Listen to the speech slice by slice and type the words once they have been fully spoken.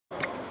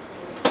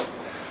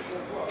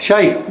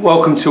Cheye,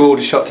 welcome to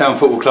Aldershot Town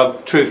Football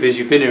Club. Truth is,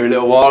 you've been here a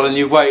little while and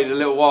you've waited a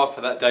little while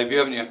for that debut,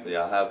 haven't you?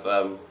 Yeah, I have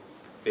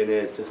been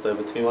here just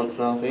over 2 months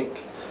now, I think.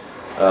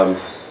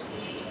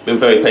 Been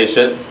very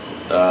patient.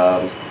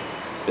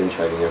 Been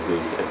training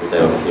every day,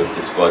 obviously, with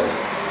the squad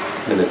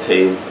and the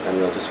team,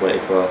 and I'm just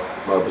waiting for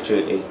my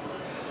opportunity.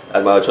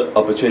 And my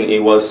opportunity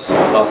was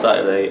last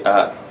Saturday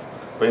at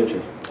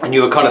Braintree. And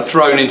you were kind of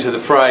thrown into the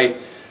fray.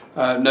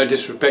 No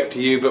disrespect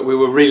to you, but we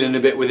were reeling a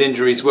bit with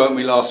injuries, weren't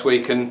we, last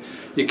week? And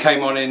you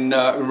came on in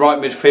right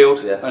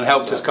midfield, yeah, and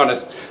helped us kind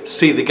of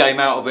see the game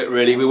out a bit.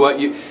 Really,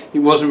 it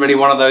wasn't really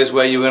one of those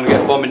where you were going to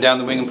get bombing down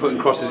the wing and putting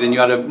crosses in. You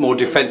had a more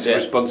defensive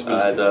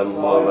responsibility. I had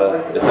more of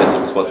a defensive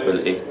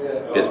responsibility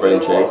against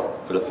Braintree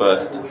for the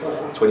first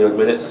 20 odd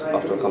minutes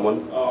after I come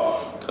on.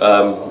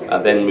 I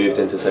then moved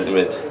into centre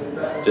mid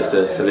just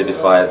to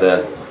solidify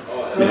the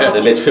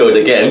midfield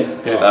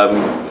again.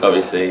 Yeah.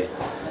 Obviously,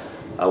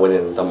 I went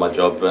in and done my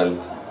job,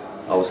 and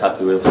I was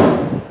happy with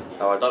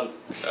how I done.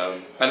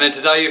 And then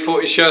today you thought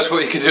you'd show us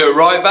what you could do at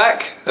right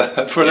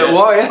back for a little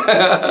while,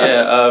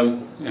 yeah?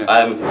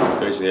 I'm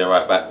originally a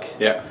right back.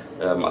 Yeah.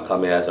 I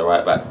come here as a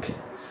right back,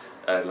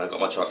 and I got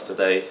my chance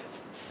today.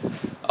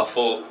 I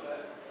thought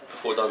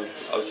done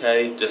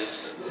okay.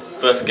 Just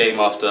first game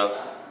after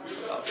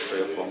about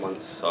 3 or 4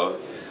 months, so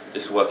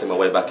just working my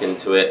way back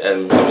into it.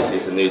 And obviously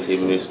it's a new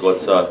team, new squad,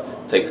 so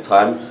it takes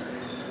time.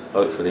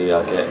 Hopefully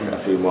I'll get a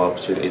few more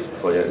opportunities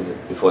before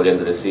the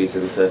end of the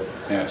season to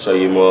show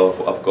you more of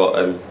what I've got,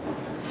 and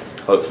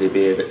hopefully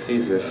be here next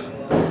season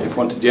if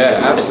wanted.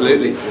 Yeah,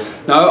 absolutely.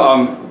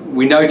 No,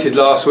 we noted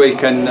last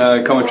week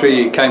and commentary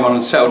you came on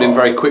and settled in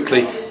very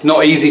quickly.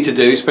 Not easy to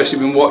do, especially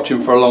been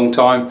watching for a long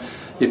time.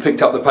 You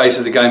picked up the pace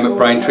of the game at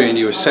Braintree and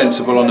you were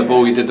sensible on the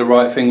ball, you did the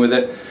right thing with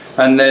it.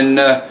 And then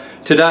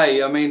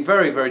today, I mean,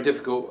 very, very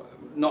difficult,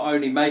 not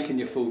only making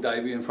your full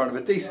debut in front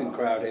of a decent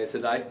crowd here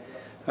today,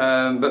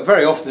 but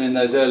very often in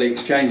those early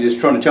exchanges,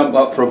 trying to jump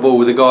up for a ball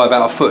with a guy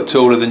about a foot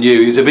taller than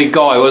you. He's a big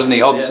guy, wasn't he,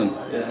 Hobson?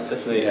 Yeah,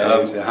 definitely. Yeah,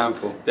 he's a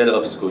handful. They're the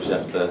obstacles you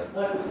have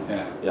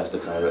to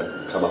kind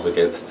of come up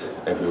against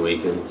every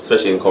week, and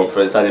especially in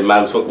conference and in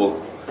man's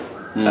football.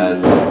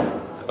 And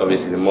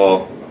obviously, the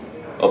more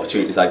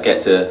opportunities I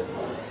get to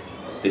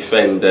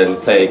defend and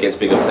play against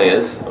bigger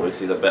players,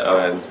 obviously the better,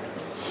 and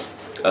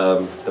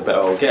the better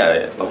I'll get at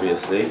it,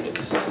 obviously.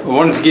 I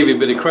wanted to give you a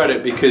bit of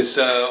credit because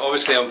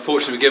obviously,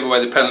 unfortunately, we gave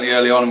away the penalty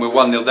early on and we're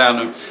 1-0 down,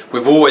 and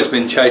we've always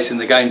been chasing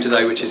the game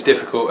today, which is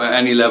difficult at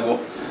any level.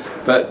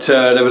 But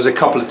there was a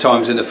couple of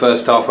times in the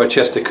first half where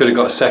Chester could have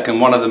got a second.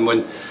 One of them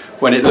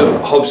when it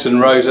looked Hobson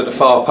rose at the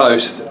far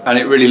post and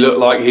it really looked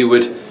like he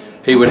would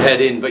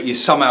head in, but you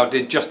somehow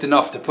did just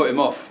enough to put him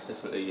off.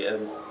 Definitely, yeah.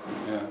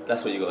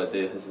 That's what you got to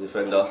do as a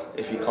defender.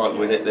 If you can't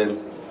win it,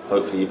 then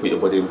hopefully you put your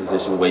body in a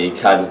position where you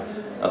can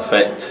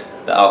affect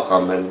the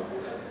outcome, and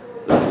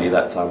luckily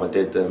that time I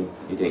did.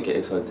 He didn't get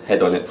his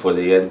head on it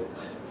fully, and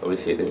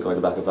obviously it didn't go in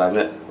the back of our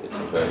net, which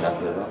I'm very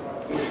happy about.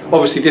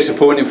 Obviously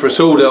disappointing for us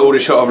all that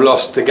Aldershot have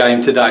lost the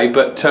game today,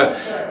 but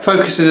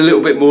focusing a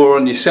little bit more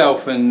on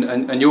yourself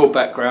and your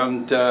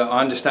background, I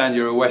understand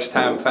you're a West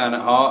Ham fan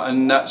at heart,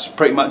 and that's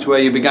pretty much where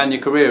you began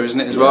your career,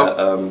 isn't it, as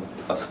well?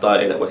 I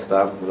started at West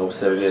Ham when I was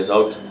 7 years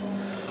old.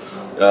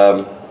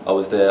 I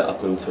was there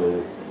up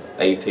until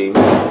 18,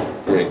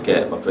 didn't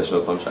get my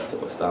professional contract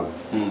at West Ham.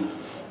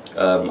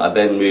 I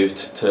then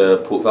moved to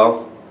Port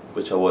Vale,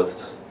 which I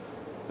was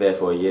there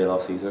for a year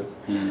last season.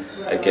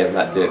 Again,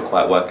 that didn't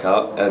quite work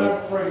out, and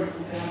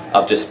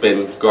I've just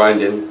been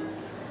grinding,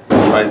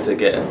 trying to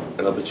get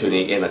an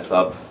opportunity in a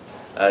club,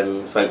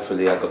 and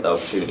thankfully I got the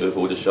opportunity with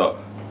Aldershot.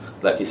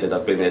 Like you said,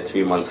 I've been there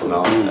 2 months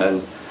now,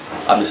 and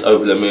I'm just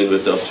over the moon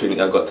with the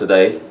opportunity I got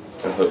today,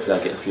 and hopefully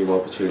I get a few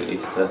more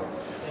opportunities to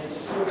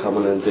come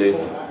on and do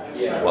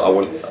what I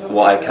want,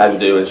 what I can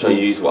do, and show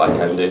you what I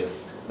can do.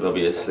 And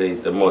obviously,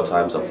 the more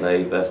times I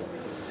play, the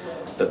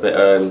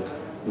better and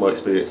more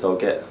experience I'll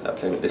get at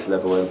playing at this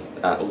level and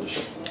at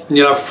Aldershot. And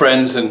you'll have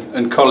friends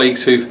and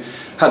colleagues who've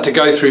had to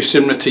go through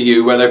similar to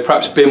you, where they've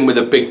perhaps been with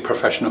a big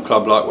professional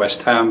club like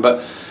West Ham,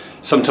 but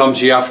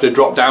sometimes you have to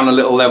drop down a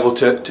little level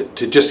to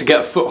just to get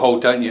a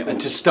foothold, don't you?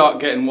 And to start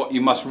getting what you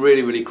must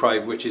really, really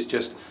crave, which is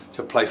just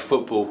to play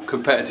football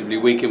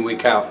competitively week in,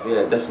 week out.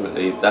 Yeah,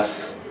 definitely.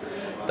 That's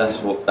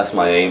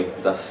my aim.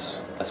 That's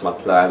my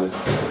plan.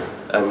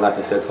 And like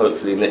I said,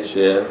 hopefully next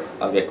year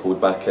I'll get called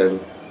back and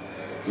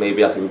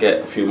maybe I can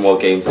get a few more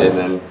games in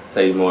and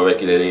play more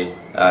regularly,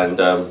 and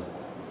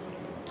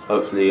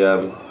hopefully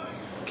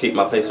keep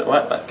my place at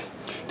right back.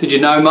 Did you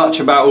know much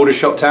about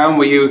Aldershot Town?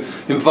 Were you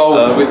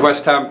involved with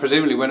West Ham,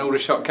 presumably, when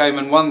Aldershot came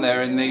and won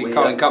there in the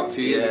Carling Cup a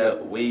few years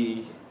ago?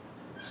 Yeah,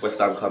 West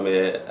Ham come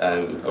here,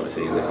 and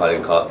obviously in the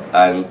Carling Cup,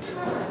 and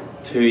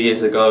 2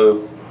 years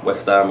ago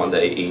West Ham under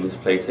 18s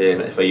played here in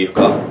the FA Youth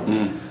Cup.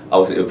 I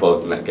wasn't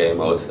involved in that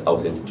game, I was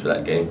injured for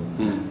that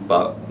game.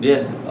 But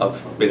yeah,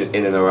 I've been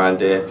in and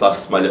around here,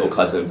 plus my little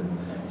cousin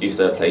used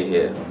to play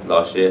here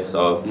last year,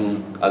 so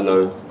I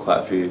know quite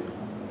a few,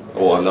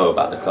 or I know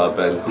about the club,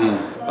 and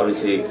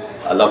obviously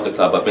I love the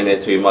club. I've been here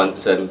 2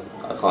 months, and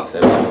I can't say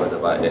a bad word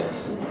about it.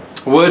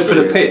 A word for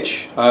the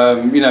pitch.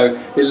 You know,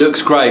 it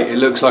looks great. It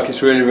looks like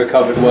it's really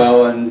recovered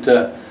well, and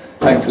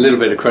thanks a little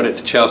bit of credit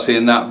to Chelsea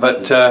in that.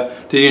 But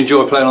did you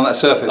enjoy playing on that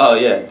surface? Oh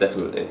yeah,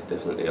 definitely.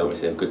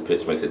 Obviously, a good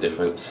pitch makes a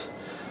difference,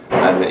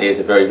 and it is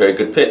a very, very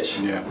good pitch.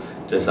 Yeah.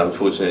 Just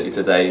unfortunately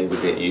today we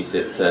didn't use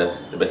it to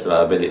the best of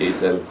our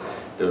abilities, and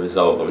the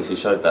result obviously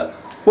showed that.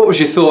 What was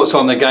your thoughts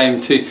on the game?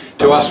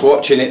 To us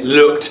watching it,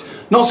 looked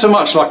not so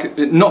much like,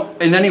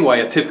 not in any way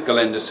a typical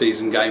end of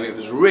season game. It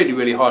was really,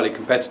 really highly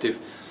competitive,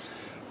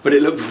 but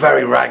it looked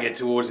very ragged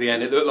towards the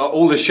end. It looked like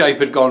all the shape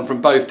had gone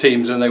from both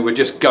teams, and they were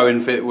just going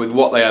for it with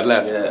what they had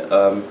left.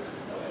 Yeah,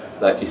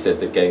 like you said,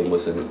 the game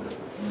wasn't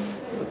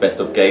the best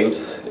of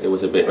games. It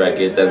was a bit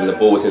ragged, and the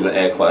ball was in the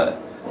air quite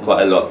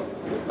a lot,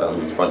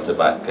 front to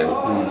back,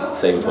 and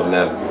same from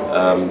them.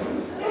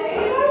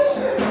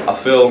 I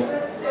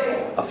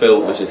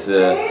feel which is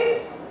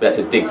we had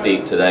to dig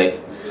deep today,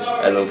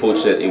 and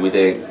unfortunately we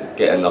didn't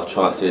get enough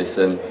chances,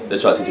 and the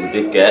chances we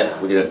did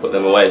get, we didn't put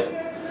them away.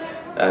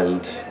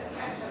 And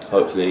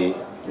hopefully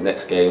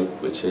next game,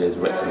 which is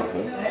Wrexham at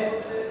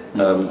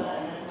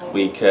home,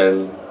 we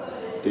can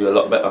do a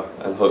lot better,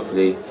 and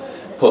hopefully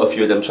put a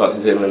few of them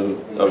chances in,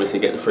 and obviously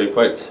get the 3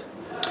 points.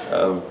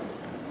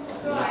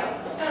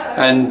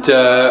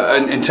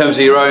 And in terms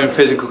of your own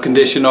physical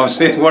condition,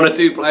 obviously 1 or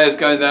 2 players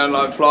going down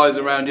like flies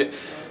around you.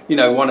 You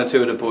know, 1 or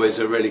 2 of the boys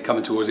are really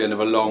coming towards the end of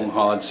a long,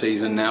 hard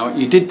season now.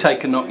 You did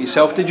take a knock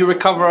yourself. Did you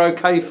recover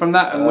okay from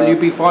that, and will you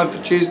be fine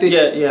for Tuesday?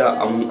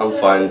 Yeah, I'm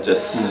fine.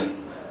 Just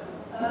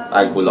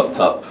ankle locked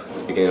up at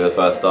the beginning of the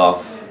first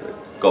half.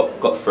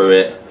 Got through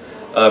it.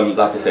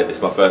 Like I said,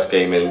 it's my first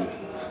game in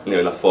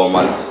near enough 4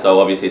 months, so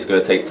obviously it's going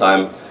to take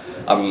time.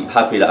 I'm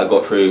happy that I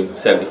got through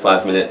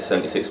 75 minutes,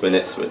 76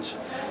 minutes, which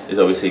is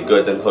obviously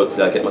good, and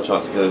hopefully I get my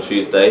chance again on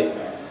Tuesday,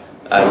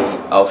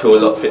 and I'll feel a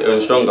lot fitter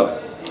and stronger.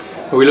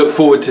 Well, we look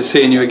forward to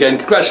seeing you again.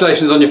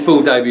 Congratulations on your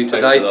full debut today,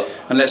 Thanks a lot.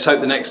 and let's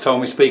hope the next time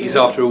we speak is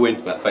after a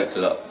win. Thanks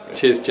a lot.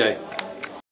 Cheers, Jay.